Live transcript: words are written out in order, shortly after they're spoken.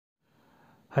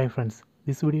Hi friends,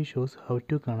 this video shows how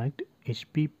to connect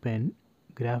HP Pen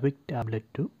graphic tablet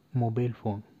to mobile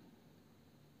phone.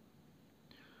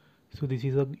 So this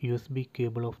is a USB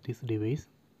cable of this device.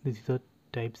 This is a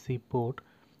type C port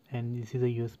and this is a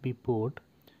USB port.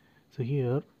 So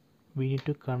here we need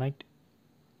to connect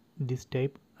this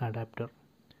type adapter.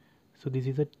 So this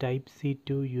is a type C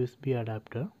to USB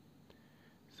adapter.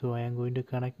 So I am going to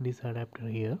connect this adapter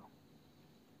here.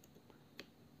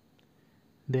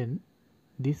 Then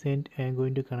this end I am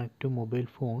going to connect to mobile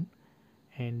phone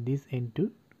and this end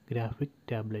to graphic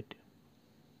tablet.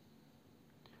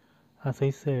 As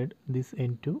I said, this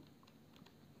end to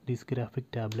this graphic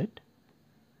tablet.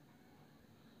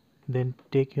 Then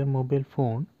take your mobile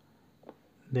phone,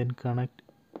 then connect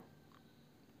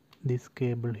this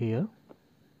cable here.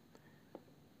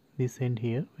 This end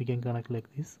here we can connect like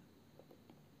this.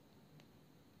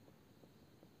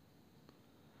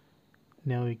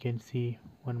 Now you can see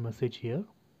one message here.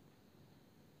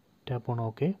 Tap on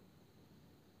OK.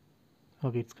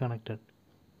 Okay, it's connected.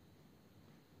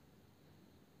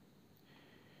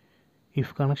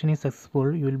 If connection is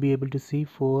successful, you will be able to see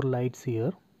 4 lights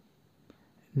here.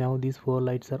 Now these 4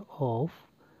 lights are off.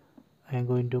 I am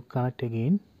going to connect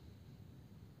again.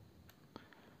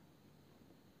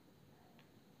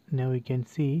 Now you can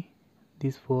see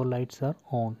these 4 lights are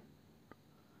on.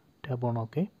 Tap on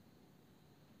OK.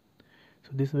 So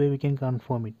this way we can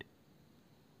confirm it.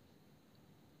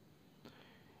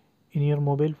 In your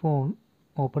mobile phone,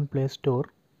 open Play Store,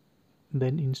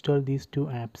 then install these two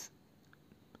apps.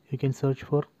 You can search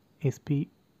for HP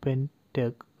Pen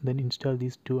Tech, then install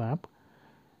these two apps.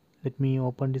 Let me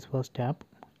open this first app,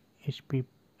 HP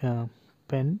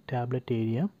Pen Tablet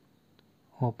Area.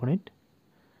 Open it.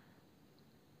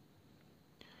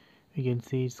 You can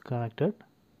see it's connected.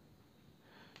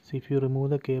 So if you remove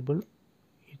the cable,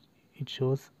 it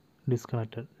shows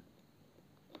disconnected.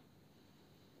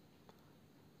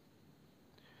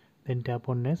 Then tap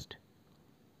on next.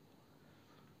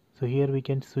 So here we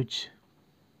can switch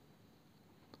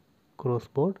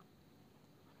crossboard,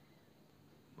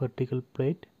 vertical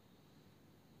plate.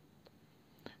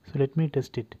 So let me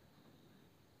test it.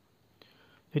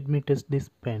 Let me test this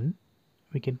pen.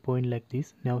 We can point like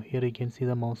this. Now here you can see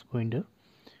the mouse pointer.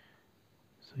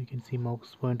 So you can see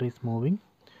mouse pointer is moving.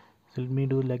 So let me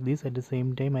do like this. At the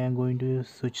same time I am going to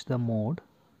switch the mode.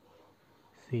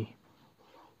 See,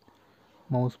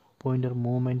 mouse pointer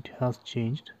movement has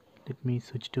changed. Let me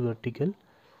switch to vertical.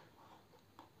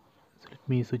 So let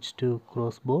me switch to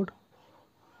crossboard.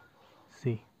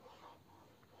 See,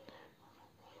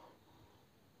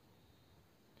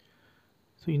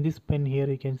 so in this pen here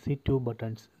you can see two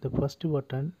buttons. The first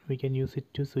button we can use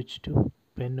it to switch to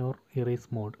pen or erase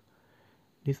mode.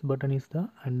 This button is the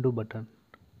undo button.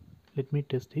 Let me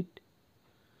test it.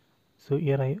 So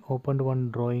here I opened one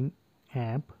drawing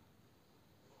app.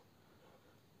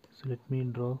 So let me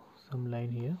draw some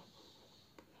line here.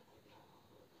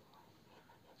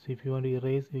 So if you want to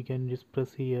erase, you can just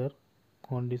press here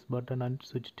on this button and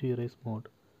switch to erase mode.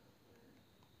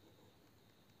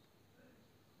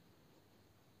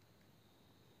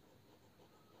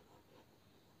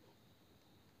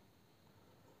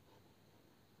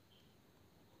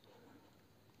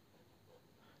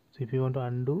 So if you want to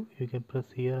undo, you can press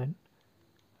here and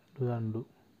do the undo.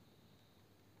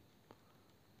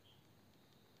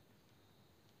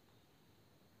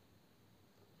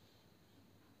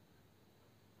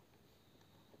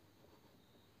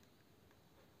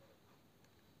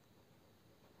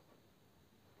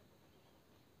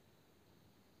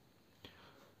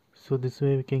 So this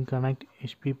way we can connect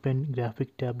HP Pen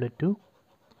graphic tablet to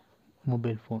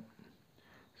mobile phone.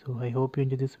 So I hope you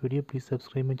enjoyed this video. Please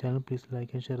subscribe my channel. Please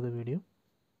like and share the video.